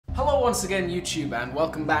Hello once again, YouTube, and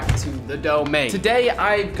welcome back to The Domain. Today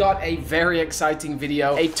I've got a very exciting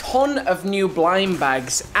video, a ton of new blind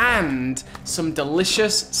bags, and some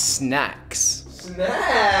delicious snacks.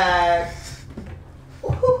 Snacks!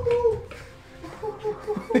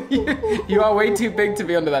 You are way too big to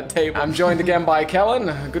be under that table. I'm joined again by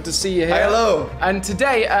Kellen. Good to see you here. Hi, hello. And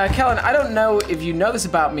today, Kellen, I don't know if you know this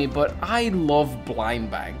about me, but I love blind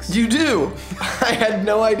bags. You do? I had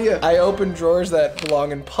no idea. I open drawers that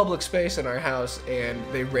belong in public space in our house, and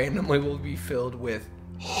they randomly will be filled with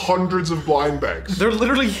hundreds of blind bags. They're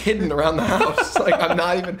literally hidden around the house. Like,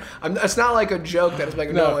 it's not like a joke that it's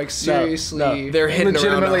like, no, like seriously, no. They're hidden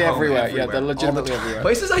legitimately around everywhere. Yeah, they're legitimately everywhere.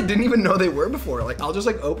 Places I didn't even know they were before. Like, I'll just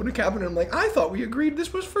like open a cabinet and I'm like, I thought we agreed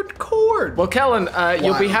this was for cord. Well, Kellen,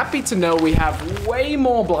 you'll be happy to know we have way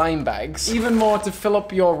more blind bags, even more to fill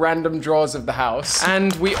up your random drawers of the house.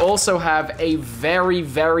 And we also have a very,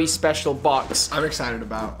 very special box. I'm excited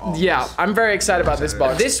about all Yeah, this. I'm very excited about this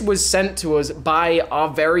box. This was sent to us by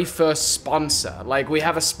our very first sponsor. Like, we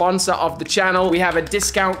have a sponsor of the channel, we have a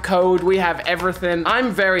discount code, we have everything.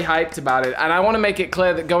 I'm very hyped about it, and I want to make it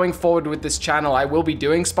clear that going forward with this channel, I will be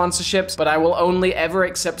doing sponsorships, but I will only ever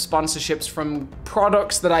accept sponsorships from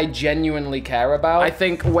products that I genuinely care about. I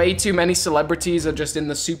think way too many celebrities are just in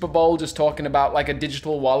the Super Bowl just talking about like a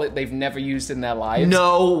digital wallet they've never used in their lives.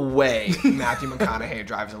 No way. Matthew McConaughey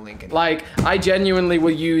drives a Lincoln. Like, I genuinely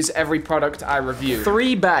will use every product I review.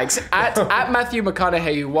 3 bags at Matthew McConaughey,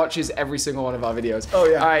 who watches every single one of our videos. Oh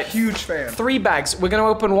yeah, all right, huge fan. 3 bags. We're gonna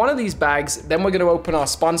open one of these bags, then we're gonna open our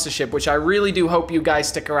sponsorship, which I really do hope you guys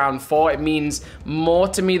stick around for. It means more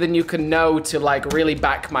to me than you can know to like really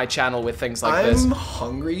back my channel with things like this. I'm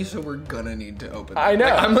hungry, so we're gonna need to open it. I know.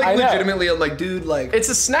 Like, I'm like I know. legitimately, I'm like, dude, like. It's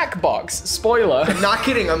a snack box. Spoiler. I'm not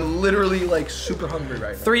kidding. I'm literally like super hungry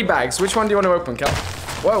right now. 3 bags. Which one do you want to open, Kel?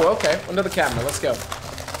 Whoa, okay. Under the camera. Let's go.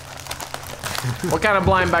 What kind of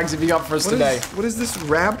blind bags have you got for us today? What is this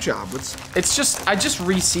wrap job? It's just, I just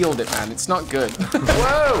resealed it, man. It's not good.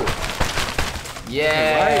 Whoa!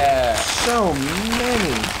 Yeah. So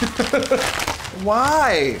many.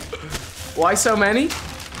 Why? Why so many?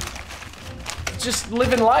 Just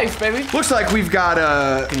living life, baby. Looks like we've got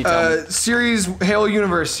a series Halo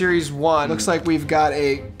Universe Series 1. Looks like we've got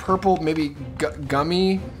a purple, maybe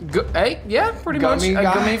gummy. Hey, yeah, pretty much. A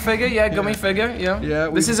gummy figure, gummy figure, yeah.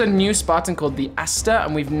 This is a new Spartan called the Aster,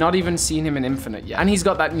 and we've not even seen him in Infinite yet. And he's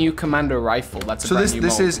got that new Commando rifle. That's a brand new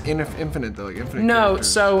this mold. is Infinite though, like Infinite. No, characters.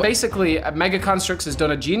 so basically, Mega Construx has done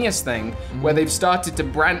a genius thing where they've started to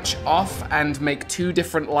branch off and make 2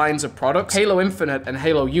 different lines of products: Halo Infinite and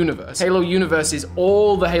Halo Universe. Halo Universe is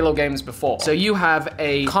all the Halo games before. So you have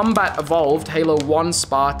a Combat Evolved Halo 1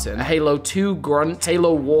 Spartan, a Halo 2 Grunt,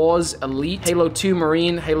 Halo Wars Elite, Halo 2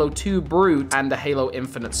 Marine, Halo 2 Brute, and a Halo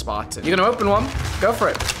Infinite Spartan. You're gonna open one? Go for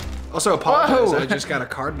it. Also apologize, Whoa. I just got a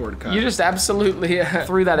cardboard cut. You just absolutely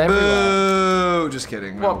threw that everywhere. Boo! Just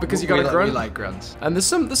kidding. What, because you got a grunt? We like grunts. And there's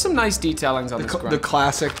some nice detailings on this grunt. The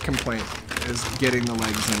classic complaint is getting the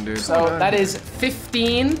legs in, dude. So that is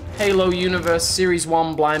 15 Halo Universe Series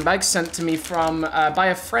 1 blind bags sent to me from by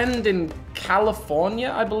a friend in California,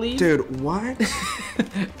 I believe. Dude, what?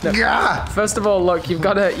 No. Yeah. First of all, look, you've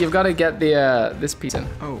got to get the this piece in.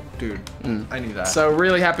 Oh, dude, I knew that. So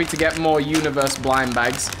really happy to get more Universe blind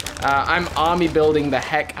bags. I'm army building the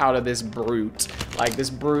heck out of this Brute. Like,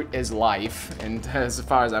 this Brute is life, and as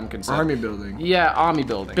far as I'm concerned. Army building. Yeah, army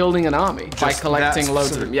building. Building an army by collecting that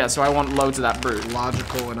loads of them. Yeah, so I want loads of that Brute.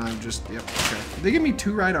 Logical, and I'm just, yep, okay. They give me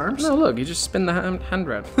 2 right arms? No, look, you just spin the hand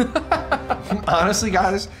grab. Honestly,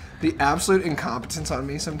 guys, the absolute incompetence on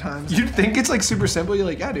me sometimes. You'd think it's like super simple. You're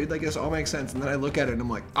like, yeah, dude, like this all makes sense. And then I look at it and I'm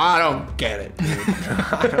like, I don't get it, dude.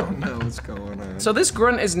 I don't know what's going on. So this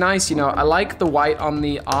grunt is nice, you know. I like the white on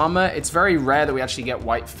the armor. It's very rare that we actually get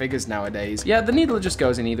white figures nowadays. Yeah, the needler just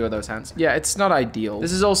goes in either of those hands. Yeah, it's not ideal.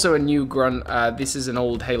 This is also a new grunt. This is an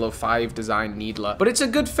old Halo 5 design needler, but it's a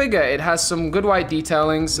good figure. It has some good white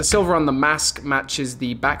detailings. The silver on the mask matches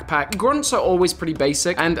the backpack. Grunts are always pretty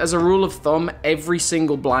basic, and as a rule of thumb, every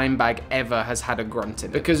single blind bag ever has had a grunt in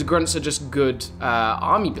it, because grunts are just good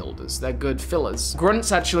army builders. They're good fillers.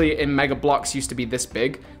 Grunts actually in Mega Blocks used to be this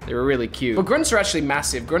big. They were really cute. But grunts are actually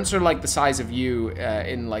massive. Grunts are like the size of you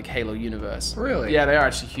in like Halo Universe. Really? Yeah, they are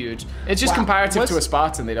actually huge. It's just comparative to a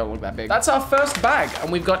Spartan, they don't look that big. That's our first bag,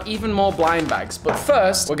 and we've got even more blind bags. But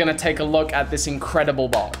first, we're gonna take a look at this incredible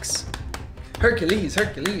box. Hercules,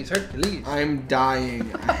 Hercules, Hercules. I'm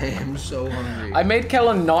dying. I am so hungry. I made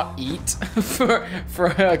Kellen not eat for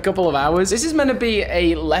a couple of hours. This is meant to be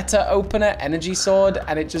a letter opener energy sword,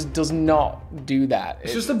 and it just does not do that.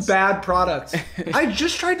 It's just a bad product. I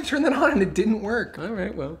just tried to turn that on and it didn't work. All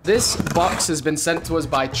right, well. This box has been sent to us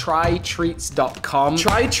by trytreats.com.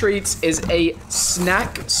 Try Treats is a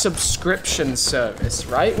snack subscription service,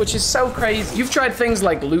 right? Which is so crazy. You've tried things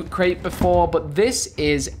like Loot Crate before, but this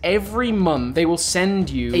is every month they will send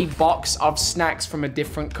you a box of snacks from a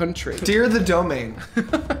different country. Dear TheDomain,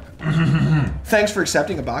 thanks for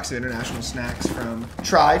accepting a box of international snacks from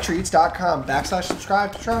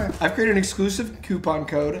trytreats.com/subscribe to try. I've created an exclusive coupon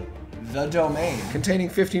code, TheDomain, containing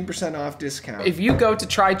 15% off discount. If you go to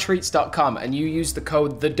trytreats.com and you use the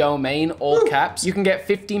code TheDomain, all caps, you can get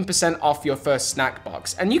 15% off your first snack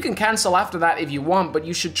box. And you can cancel after that if you want, but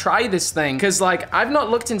you should try this thing. Cause like, I've not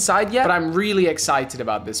looked inside yet, but I'm really excited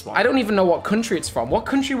about this one. I don't even know what country it's from. What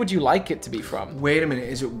country would you like it to be from? Wait a minute,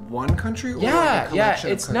 is it one country or like a Yeah, collection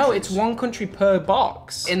of it's countries? one country per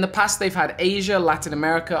box. In the past, they've had Asia, Latin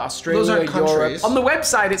America, Australia, Those aren't Europe. countries. On the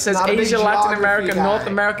website, it says Not a big Asia, Latin geography America, guy. North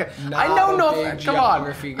America. Not I know a North. big Come on.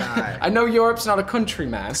 geography guy. I know Europe's not a country,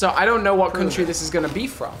 man. So I don't know what country this is gonna be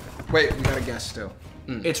from. Wait, we gotta guess still.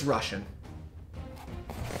 It's Russian.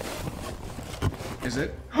 Is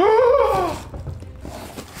it? Are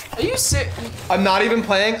you sick? I'm not even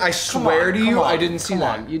playing. I swear to you, I didn't see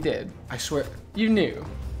that. Come on, you did. I swear. You knew.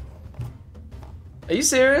 Are you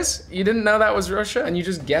serious? You didn't know that was Russia and you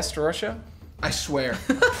just guessed Russia? I swear.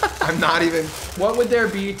 I'm not even. What would there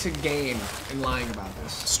be to gain in lying about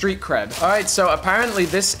this? Street cred. All right, so apparently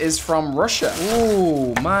this is from Russia.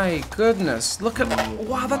 Ooh, my goodness. Look at,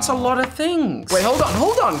 wow, that's a lot of things. Wait, hold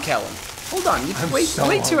on, Kellen. Hold on, you're way so too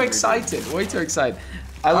hungry, excited, way too excited.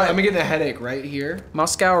 I'm getting a headache right here.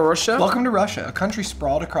 Moscow, Russia? Welcome to Russia, a country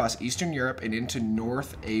sprawled across Eastern Europe and into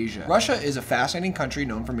North Asia. Russia is a fascinating country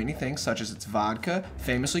known for many things, such as its vodka,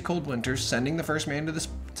 famously cold winters, sending the first man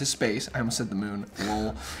to space, I almost said the moon,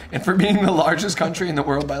 lol, and for being the largest country in the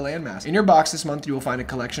world by landmass. In your box this month, you will find a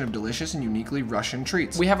collection of delicious and uniquely Russian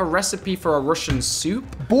treats. We have a recipe for a Russian soup.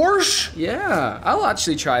 Borscht? Yeah, I'll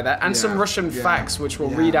actually try that. And some Russian facts, which we'll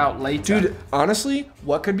read out later. Dude, honestly,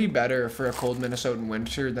 what could be better for a cold Minnesotan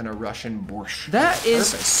winter than a Russian borscht? That is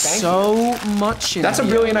so much in That's a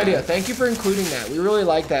here, brilliant man. idea. Thank you for including that. We really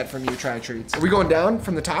like that from you, Try Treats. Are we going down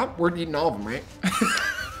from the top? We're eating all of them, right?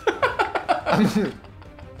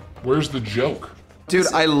 Where's the joke? Dude,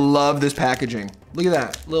 I love this packaging. Look at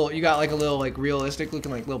that. You got like a little like realistic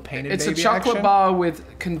looking like little painted It's baby a chocolate action. bar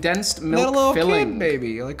with condensed Got a milk little filling. kid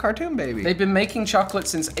baby, like cartoon baby. They've been making chocolate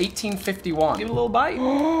since 1851. Give it a little bite.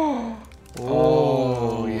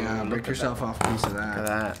 Oh, yeah. Break yourself off a piece of that. Look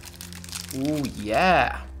at that. Ooh,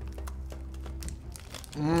 yeah.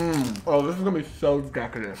 Oh, this is gonna be so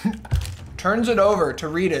decadent. Turns it over to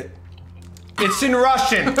read it. It's in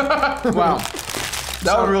Russian. Wow.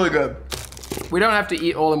 That was really good. We don't have to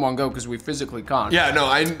eat all in one go because we physically can't. Yeah, no,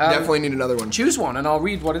 I definitely need another one. Choose one and I'll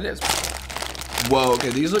read what it is. Whoa, okay,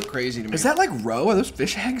 these look crazy to me. Is that like roe? Are those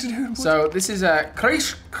fish eggs, dude? So this is a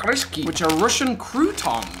krishki, which are Russian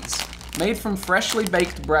croutons made from freshly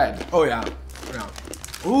baked bread. Oh, yeah.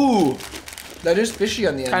 Ooh, that is fishy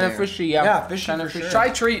on the end Kind of there. fishy, yeah. Yeah, fishy Kind for of fishy. sure. Try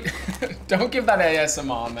treat. Don't give that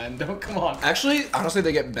ASMR, man. Don't, come on. Actually, honestly,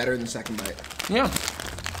 they get better in the second bite. Yeah.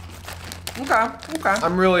 Okay.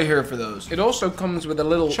 I'm really here for those. It also comes with a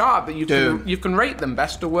little chart that you can rate them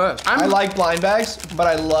best or worst. I like blind bags, but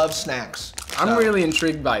I love snacks. I'm really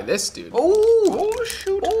intrigued by this, dude. Oh,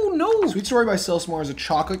 shoot. Oh no. Sweet Story by Silsmore is a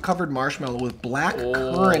chocolate-covered marshmallow with black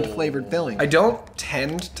currant flavored filling. I don't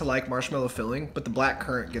tend to like marshmallow filling, but the black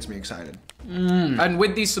currant gets me excited. And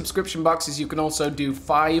with these subscription boxes, you can also do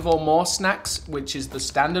 5 or more snacks, which is the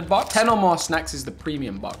standard box. 10 or more snacks is the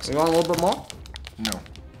premium box. You want a little bit more? No.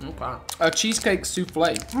 Okay. A cheesecake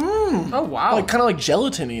souffle. Oh wow. Like kind of like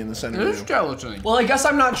gelatiny in the center. It is gelatin. Well, I guess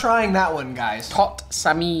I'm not trying that one, guys. Tot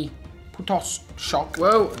Sami Putos Shock.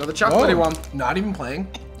 Whoa, another chocolatey one. Not even playing.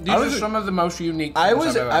 These are some of the most unique I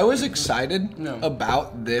things I've ever was excited No.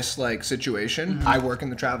 about this like situation. I work in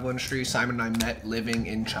the travel industry. Simon and I met living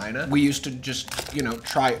in China. We used to just, you know,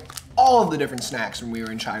 try all of the different snacks when we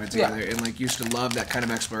were in China together and like used to love that kind of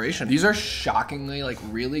exploration. These are shockingly like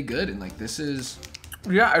really good and like this is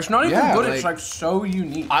Yeah, it's not even good. like- It's like so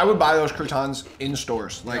unique. I would buy those croutons in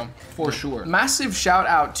stores, like for sure. Massive shout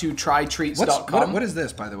out to trytreats.com. What is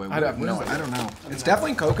this, by the way? I have no what is idea. I don't know. It's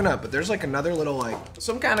definitely coconut, but there's like another little like.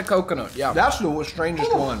 Some kind of coconut, yeah. That's the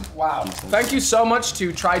strangest one. Wow. Thank you so much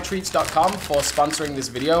to trytreats.com for sponsoring this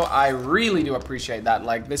video. I really do appreciate that.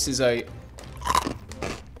 Like, this is a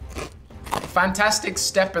fantastic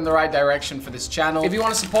step in the right direction for this channel. If you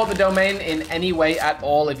want to support The Domain in any way at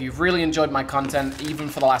all, if you've really enjoyed my content, even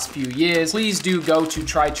for the last few years, please do go to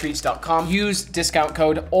trytreats.com. Use discount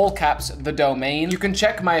code, all caps, The Domain. You can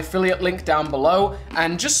check my affiliate link down below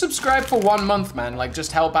and just subscribe for 1 month, man. Like,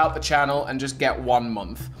 just help out the channel and just get 1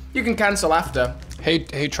 month. You can cancel after.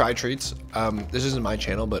 Hey, Try Treats. This isn't my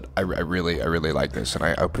channel, but I really like this, and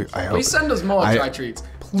I hope. Please send us more Try Treats.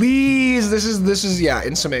 Please, this is yeah.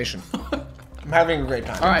 In summation, I'm having a great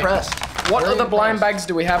time. All right. Impressed. What other blind bags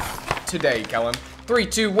do we have today, Kellen? 3,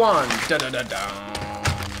 2, 1. Da da da da.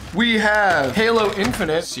 We have Halo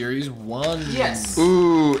Infinite Series 1. Yes.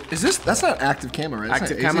 Ooh, that's not active camo, right?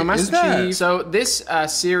 Active camo Master Chief. So this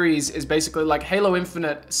series is basically like Halo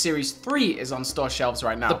Infinite Series 3 is on store shelves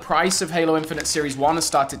right now. The price of Halo Infinite Series 1 has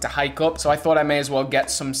started to hike up, so I thought I may as well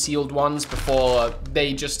get some sealed ones before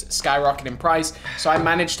they just skyrocket in price. So I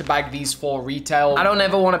managed to bag these for retail. I don't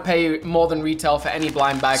ever want to pay more than retail for any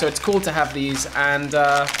blind bag, so it's cool to have these. And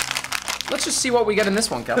let's just see what we get in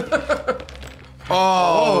this one, Kel.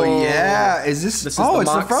 Oh yeah, is this? This is oh, the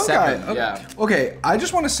it's Mark the front 7, guy. Okay. yeah. Okay, I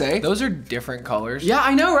just want to say those are different colors. Yeah,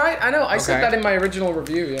 I know, right? I know. I said Okay. that in my original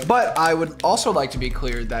review. Yeah. But I would also like to be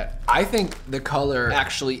clear that I think the color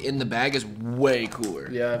actually in the bag is way cooler.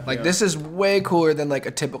 Yeah. Like yeah. this is way cooler than like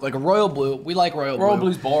a typical like a royal blue. We like royal blue. Royal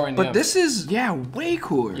blue's boring. But yeah. this is way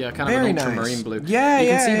cooler. Yeah, kind Very of an ultramarine nice. blue. Yeah, you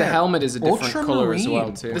yeah. can see the yeah. helmet is a different color as well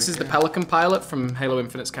Ultramarine. too. This is the Pelican pilot from Halo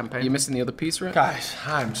Infinite's campaign. You're missing the other piece, right? Guys,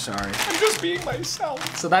 I'm sorry. I'm just being myself.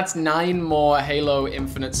 So that's 9 more Halo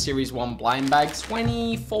Infinite Series 1 blind bags.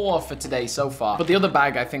 24 for today so far. But the other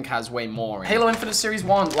bag I think has way more. Halo Infinite Series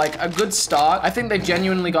 1, like a good start. I think they've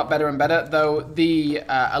genuinely got better and better, though the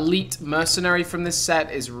Elite Mercenary from this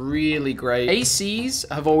set is really great. ACs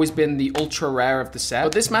have always been the ultra rare of the set,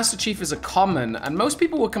 but this Master Chief is a common, and most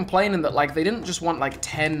people were complaining that like they didn't just want like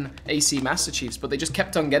 10 AC Master Chiefs, but they just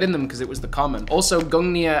kept on getting them because it was the common. Also,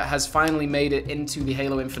 Gungnir has finally made it into the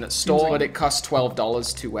Halo Infinite store, but it costs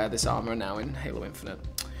 $12 to wear this armor now in Halo Infinite.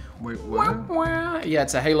 Wait, what? Yeah,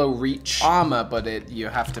 it's a Halo Reach armor, but you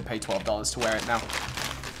have to pay $12 to wear it now.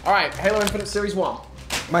 All right, Halo Infinite Series 1.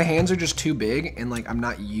 My hands are just too big, and like I'm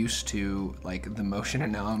not used to like the motion,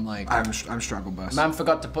 and now I'm like I'm struggle bus. Man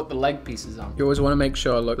forgot to put the leg pieces on. You always want to make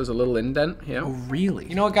sure. Look, there's a little indent here. Oh really?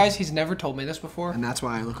 You know what, guys? He's never told me this before, and that's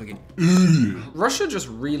why I look like an idiot. Russia just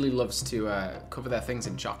really loves to cover their things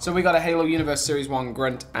in chalk. So we got a Halo Universe Series 1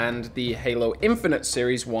 Grunt and the Halo Infinite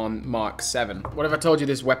Series 1 Mark 7. What if I told you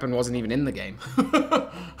this weapon wasn't even in the game?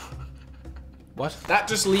 What? That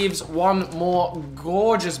just leaves one more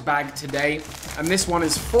gorgeous bag today, and this one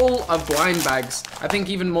is full of blind bags. I think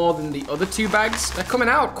even more than the other 2 bags. They're coming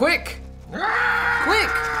out, quick! Quick!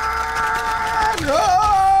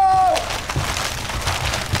 No!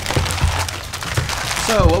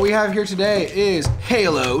 So what we have here today is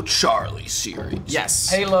Halo Charlie series. Yes.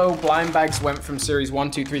 Halo blind bags went from series 1,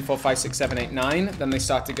 2, 3, 4, 5, 6, 7, 8, 9. Then they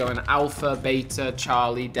started going Alpha, Beta,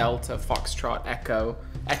 Charlie, Delta, Foxtrot, Echo,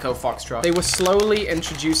 Foxtrot. They were slowly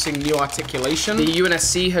introducing new articulation. The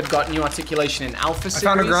UNSC had got new articulation in Alpha series.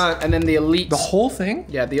 found a grunt. And then the Elites. The whole thing?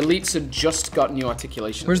 Yeah, the Elites had just got new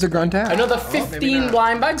articulation. Where's the grunt at? Another Oh, maybe 15 not.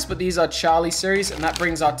 blind bags, but these are Charlie series, and that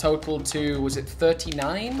brings our total to, was it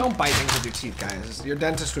 39? Don't bite things with your teeth, guys. Your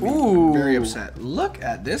dentist would be Ooh. very upset. Look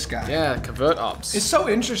at this guy. Yeah, Convert Ops. It's so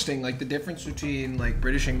interesting, like the difference between like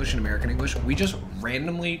British English and American English. We just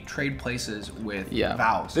randomly trade places with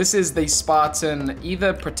vowels. This is the Spartan,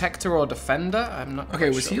 either Protector or Defender. I'm not Okay,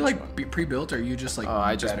 quite was sure he which like one. pre-built, or are you just like Oh,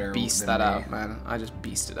 I just better beast than that me? out, man. I just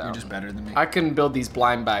beasted out. You're just better than me. I can build these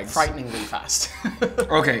blind bags frighteningly fast.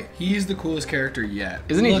 Okay, he's the coolest character yet.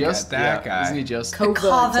 Isn't he Look just at that yeah, guy? Isn't he just? Covert.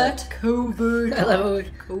 I love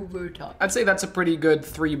it. Covert. I'd say that's a pretty good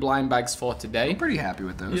 3 blind bags for today. I'm pretty happy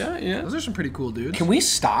with those. Yeah, yeah. Those are some pretty cool dudes. Can we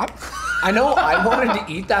stop? I know I wanted to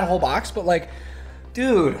eat that whole box, but like,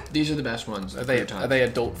 dude, these are the best ones. Are they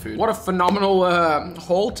adult food? What a phenomenal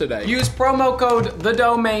haul today. Use promo code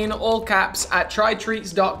TheDomain, all caps, at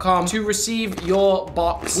trytreats.com to receive your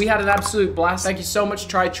box. We had an absolute blast. Thank you so much,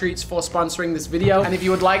 Try Treats, for sponsoring this video. And if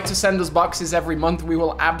you would like to send us boxes every month, we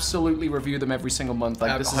will absolutely review them every single month.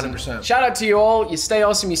 Like this is 100%. Shout out to you all. You stay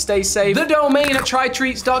awesome, you stay safe. The Domain at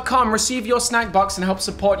trytreats.com. Receive your snack box and help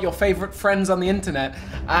support your favorite friends on the internet.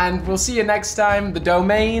 And we'll see you next time. The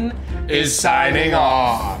Domain is signing off.